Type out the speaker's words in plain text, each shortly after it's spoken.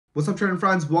What's up, trading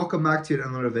friends? Welcome back to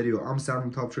another video. I'm Sam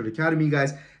from Top Trade Academy,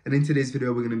 guys. And in today's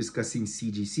video, we're going to be discussing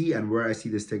CGC and where I see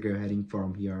this ticker heading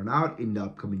from here on out in the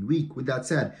upcoming week. With that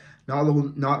said, not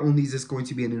only is this going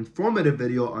to be an informative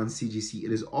video on CGC,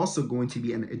 it is also going to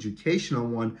be an educational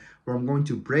one where I'm going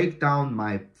to break down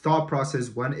my thought process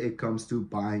when it comes to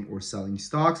buying or selling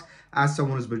stocks as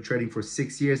someone who's been trading for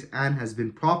 6 years and has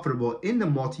been profitable in the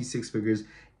multi-six figures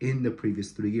in the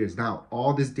previous 3 years. Now,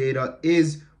 all this data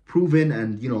is proven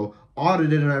and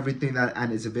audited and everything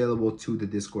and is available to the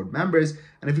Discord members.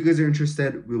 And if you guys are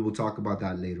interested, we will talk about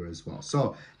that later as well.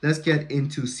 So let's get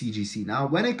into CGC. Now,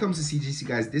 when it comes to CGC,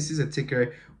 guys, this is a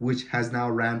ticker which has now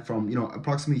ran from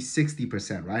approximately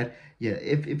 60%, right? Yeah,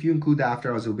 if you include the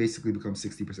after hours, it will basically become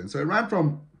 60%. So it ran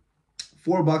from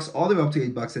 $4 all the way up to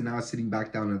 $8, and now it's sitting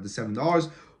back down at the $7.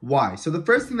 Why? So the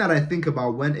first thing that I think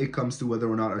about when it comes to whether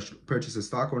or not I should purchase a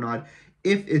stock or not,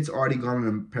 if it's already gone on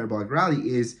a parabolic rally,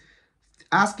 is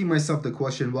asking myself the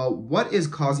question, well, what is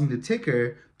causing the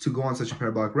ticker to go on such a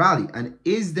parabolic rally? And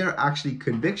is there actually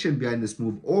conviction behind this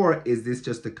move, or is this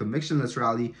just a convictionless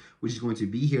rally which is going to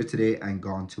be here today and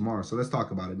gone tomorrow? So let's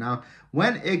talk about it. Now,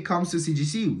 when it comes to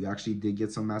CGC, we actually did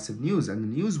get some massive news, and the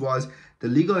news was the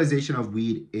legalization of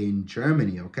weed in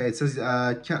Germany. Okay, it says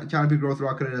Canopy Growth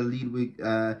rocketed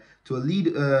to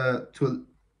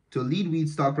a lead weed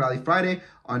stock rally Friday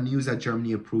on news that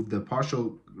Germany approved the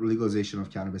partial legalization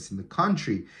of cannabis in the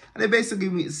country. And it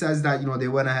basically says that they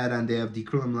went ahead and they have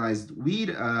decriminalized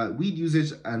weed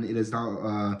usage, and it is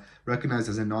now recognized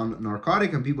as a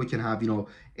non-narcotic, and people can have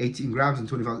 18 grams and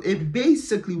 25. It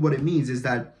basically, what it means is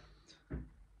that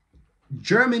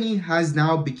Germany has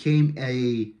now become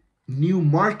a new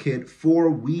market for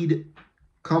weed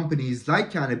companies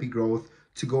like Canopy Growth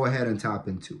to go ahead and tap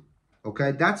into.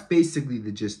 Okay, that's basically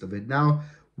the gist of it. Now,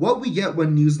 what we get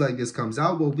when news like this comes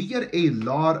out, well, we get a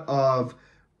lot of,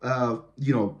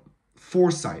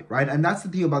 foresight, right? And that's the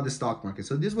thing about the stock market.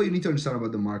 So this is what you need to understand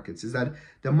about the markets, is that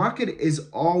the market is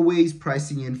always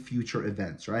pricing in future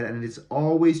events, right? And it's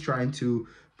always trying to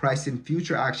price in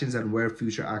future actions and where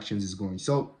future actions is going.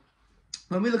 So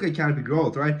when we look at Canopy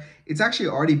Growth, right, it's actually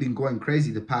already been going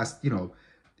crazy the past,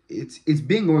 it's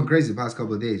been going crazy the past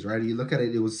couple of days, right? You look at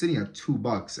it, it was sitting at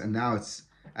 $2 and now it's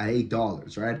at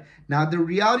 $8, right? Now, the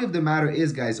reality of the matter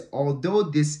is, guys, although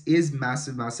this is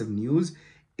massive news,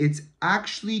 it's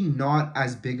actually not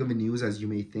as big of a news as you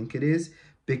may think it is,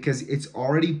 because it's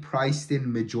already priced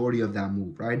in majority of that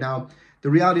move, right? Now, the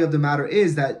reality of the matter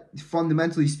is that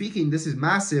fundamentally speaking, this is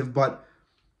massive, but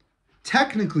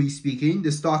technically speaking,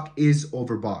 the stock is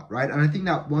overbought, right? And I think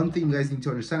that one thing you guys need to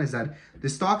understand is that the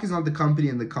stock is not the company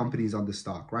and the company is on the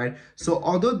stock, right? So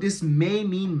although this may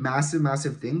mean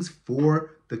massive things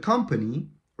for the company,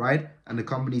 right, and the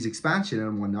company's expansion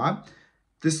and whatnot,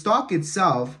 the stock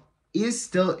itself is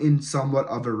still in somewhat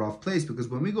of a rough place, because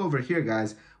when we go over here,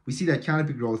 guys, we see that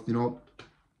Canopy Growth,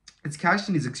 its cash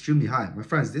in is extremely high. My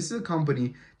friends, this is a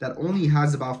company that only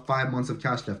has about 5 months of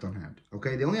cash left on hand.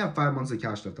 Okay, they only have 5 months of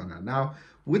cash left on hand. Now,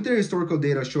 with their historical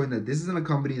data showing that this isn't a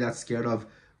company that's scared of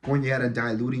going ahead and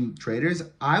diluting traders,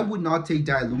 I would not take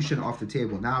dilution off the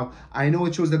table. Now, I know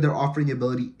it shows that their offering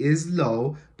ability is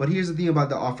low, but here's the thing about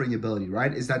the offering ability,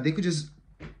 right? Is that they could just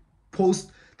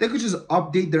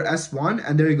update their S1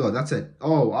 and there you go. That's it.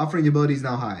 Oh, offering ability is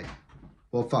now high.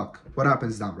 Well, fuck. What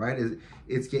happens now, right?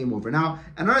 It's game over. Now,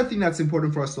 another thing that's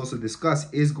important for us to also discuss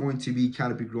is going to be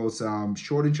Canopy Growth's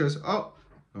short interest. Oh,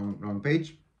 wrong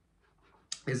page.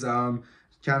 Is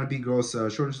Canopy Growth's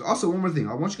short interest. Also, one more thing.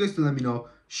 I want you guys to let me know,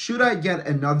 should I get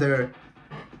another,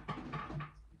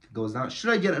 goes down, should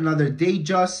I get another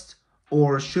Datejust,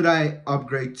 or should I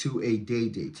upgrade to a day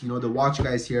date? The watch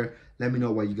guys here, let me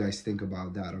know what you guys think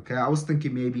about that, okay? I was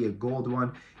thinking maybe a gold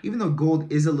one, even though gold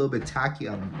is a little bit tacky.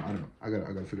 I don't know. I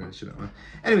gotta figure that shit out.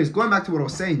 Anyways, going back to what I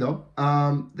was saying though,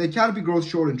 the Canopy Growth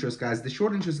short interest, guys, the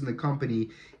short interest in the company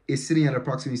is sitting at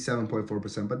approximately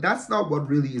 7.4%, but that's not what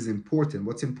really is important.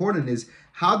 What's important is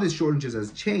how this short interest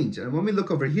has changed. And when we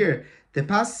look over here, the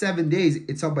past 7 days,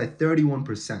 it's up by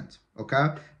 31%,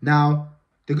 okay? Now,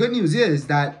 the good news is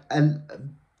that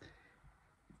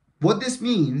what this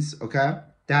means, okay,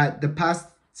 that the past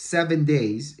 7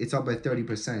 days, it's up by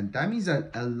 30%. That means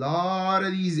that a lot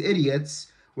of these idiots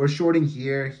were shorting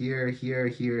here,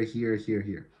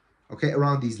 okay,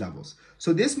 around these levels.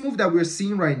 So this move that we're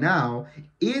seeing right now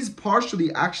is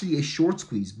partially actually a short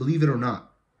squeeze, believe it or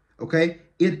not, okay?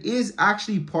 It is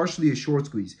actually partially a short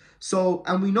squeeze. So,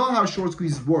 and we know how short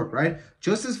squeezes work, right?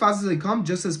 Just as fast as they come,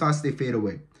 just as fast as they fade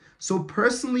away. So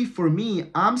personally, for me,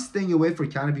 I'm staying away for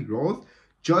Canopy Growth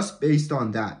just based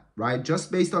on that, right?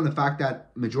 Just based on the fact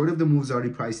that majority of the moves are already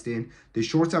priced in, the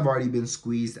shorts have already been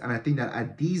squeezed, and I think that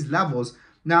at these levels,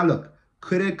 Now look,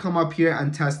 could it come up here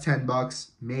and test 10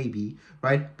 bucks? Maybe,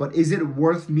 right? But is it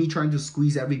worth me trying to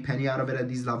squeeze every penny out of it at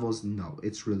these levels? No,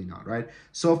 it's really not, right?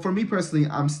 So for me personally,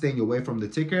 I'm staying away from the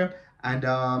ticker. And,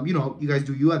 you know, you guys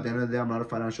do you. At the end of the day, I'm not a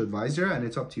financial advisor, and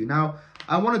it's up to you. Now,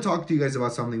 I want to talk to you guys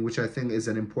about something which I think is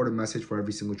an important message for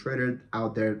every single trader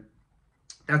out there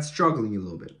that's struggling a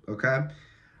little bit, okay?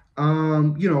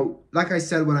 You know, like I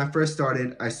said, when I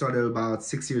started about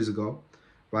 6 years ago,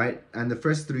 right? And the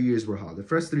first 3 years were hard. The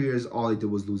first 3 years, all I did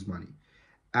was lose money.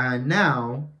 And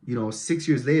now, you know, 6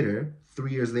 years later,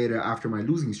 3 years later, after my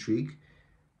losing streak,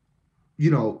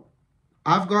 you know,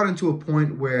 I've gotten to a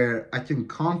point where I can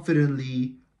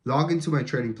confidently log into my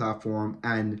trading platform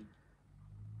and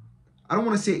I don't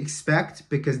want to say expect,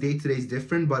 because day to day is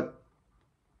different, but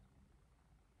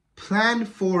plan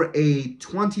for a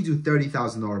 $20,000 to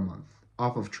 $30,000 a month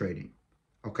off of trading.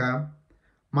 Okay,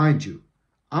 mind you,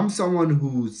 I'm someone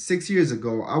who 6 years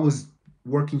ago I was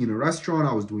working in a restaurant.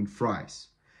 I was doing fries.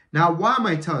 Now, why am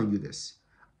I telling you this?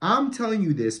 I'm telling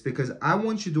you this because I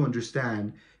want you to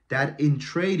understand that in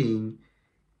trading,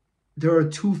 there are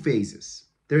two phases.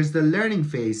 There's the learning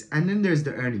phase and then there's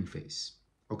the earning phase,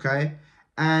 okay?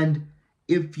 And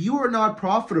if you are not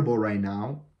profitable right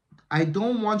now, I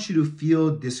don't want you to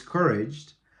feel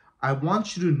discouraged. I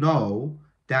want you to know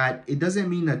that it doesn't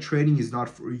mean that trading is not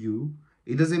for you.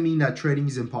 It doesn't mean that trading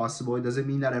is impossible. It doesn't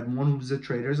mean that everyone who's a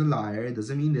trader is a liar. It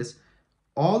doesn't mean this.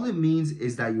 All it means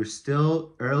is that you're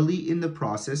still early in the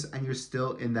process and you're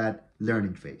still in that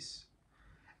learning phase.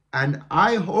 And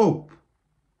I hope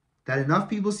that enough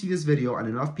people see this video and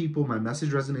enough people, my message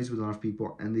resonates with enough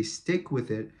people and they stick with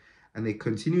it and they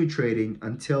continue trading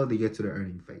until they get to the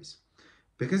earning phase.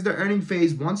 Because the earning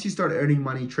phase, once you start earning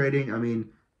money trading, I mean,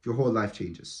 your whole life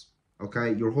changes,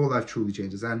 okay? Your whole life truly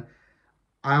changes. And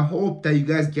I hope that you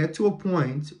guys get to a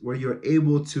point where you're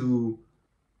able to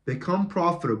become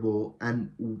profitable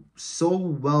and so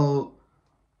well,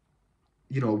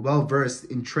 you know, well-versed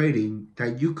in trading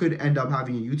that you could end up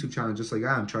having a YouTube channel just like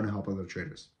I am, trying to help other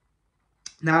traders.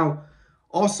 Now,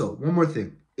 also, one more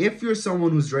thing. If you're someone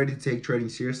who's ready to take trading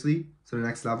seriously to the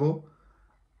next level,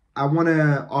 I want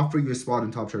to offer you a spot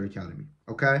in Top Trader Academy,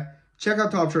 okay? Check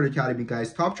out Top Trader Academy,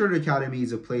 guys. Top Trader Academy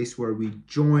is a place where we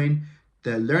join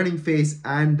the learning phase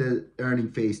and the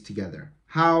earning phase together.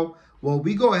 How? Well,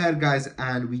 we go ahead, guys,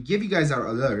 and we give you guys our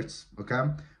alerts,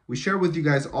 okay? We share with you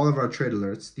guys all of our trade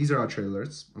alerts. These are our trade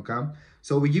alerts, okay?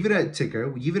 So we give it a ticker,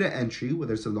 we give it an entry,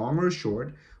 whether it's a long or a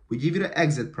short. We give it an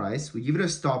exit price, we give it a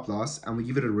stop loss, and we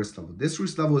give it a risk level. This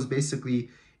risk level is basically,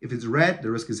 if it's red,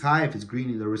 the risk is high. If it's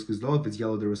green, the risk is low. If it's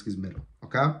yellow, the risk is middle,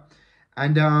 okay?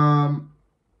 And,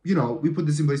 you know, we put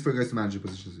this in place for you guys to manage your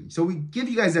positions. So we give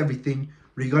you guys everything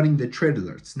regarding the trade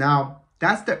alerts. Now,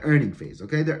 that's the earning phase,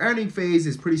 okay? The earning phase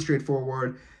is pretty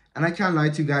straightforward. And I can't lie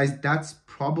to you guys, that's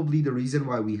probably the reason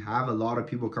why we have a lot of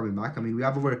people coming back. I mean, we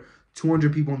have over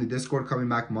 200 people in the Discord coming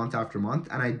back month after month.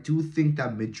 And I do think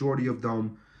that majority of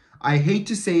them, I hate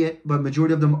to say it, but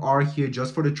majority of them are here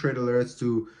just for the trade alerts,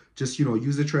 to just, you know,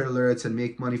 use the trade alerts and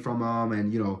make money from them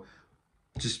and, you know,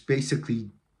 just basically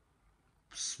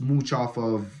smooch off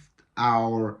of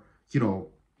our, you know,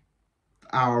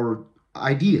 our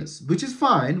ideas, which is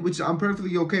fine, which I'm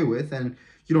perfectly okay with, and,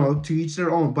 you know, to each their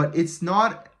own, but it's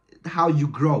not how you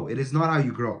grow. It is not how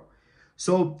you grow.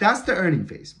 So that's the earning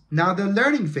phase. Now the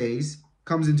learning phase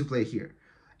comes into play here.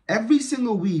 Every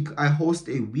single week, I host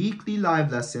a weekly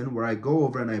live lesson where I go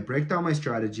over and I break down my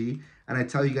strategy and I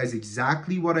tell you guys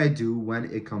exactly what I do when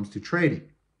it comes to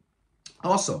trading.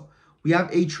 Also, we have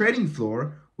a trading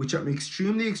floor, which I'm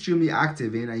extremely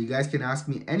active in, and you guys can ask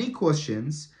me any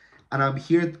questions and I'm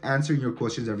here answering your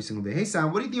questions every single day. Hey,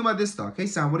 Sam, what do you think about this stock? Hey,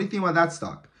 Sam, what do you think about that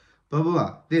stock? Blah, blah,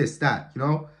 blah, this, that, you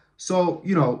know? So,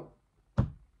 you know,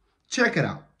 check it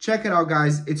out. Check it out,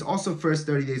 guys. It's also first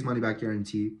 30 days money back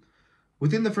guarantee.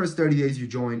 Within the first 30 days you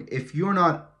join, if you're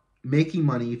not making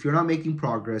money, if you're not making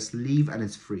progress, leave and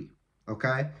it's free,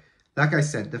 okay? Like I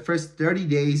said, the first 30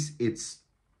 days, it's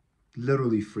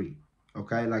literally free,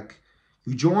 okay? Like,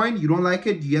 you join, you don't like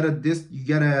it, you get what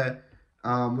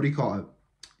do you call it?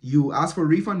 You ask for a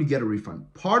refund, you get a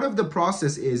refund. Part of the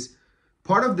process is,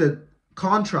 part of the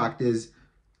contract is,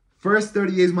 first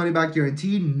 30 days money back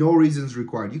guarantee, no reasons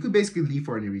required. You could basically leave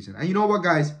for any reason. And you know what,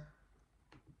 guys?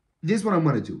 This is what I'm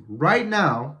going to do. Right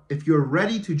now, if you're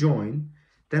ready to join,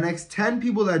 the next 10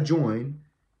 people that join,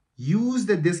 use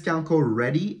the discount code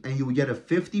READY and you will get a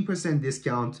 50%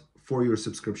 discount for your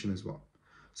subscription as well.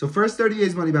 So first 30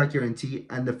 days money back guarantee,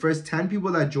 and the first 10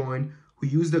 people that join who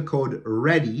use the code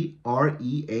READY,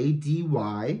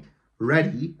 R-E-A-D-Y,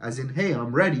 READY, as in, hey,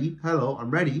 I'm ready, hello,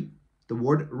 I'm ready, the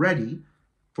word READY,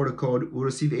 for the code will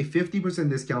receive a 50%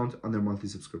 discount on their monthly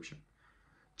subscription.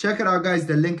 Check it out, guys.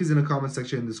 The link is in the comment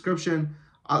section in the description.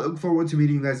 I look forward to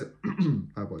meeting you guys.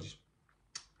 My apologies.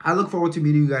 I look forward to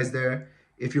meeting you guys there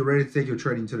if you're ready to take your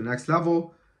trading to the next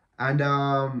level. And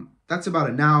that's about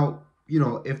it. Now, you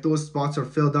know, if those spots are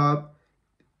filled up,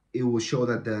 it will show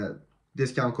that the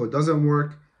discount code doesn't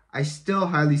work. I still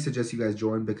highly suggest you guys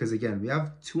join because, again, we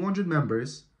have 200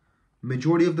 members.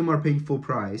 Majority of them are paying full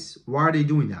price. Why are they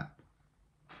doing that?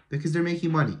 Because they're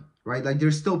making money, right? Like,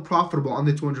 they're still profitable on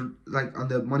the 200, like, on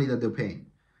the money that they're paying.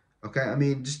 Okay? I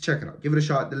mean, just check it out. Give it a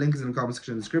shot. The link is in the comment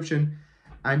section in the description.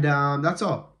 And that's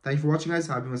all. Thank you for watching, guys.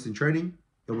 Happy investing trading.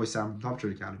 Your boy Sam from Top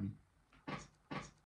Trade Academy.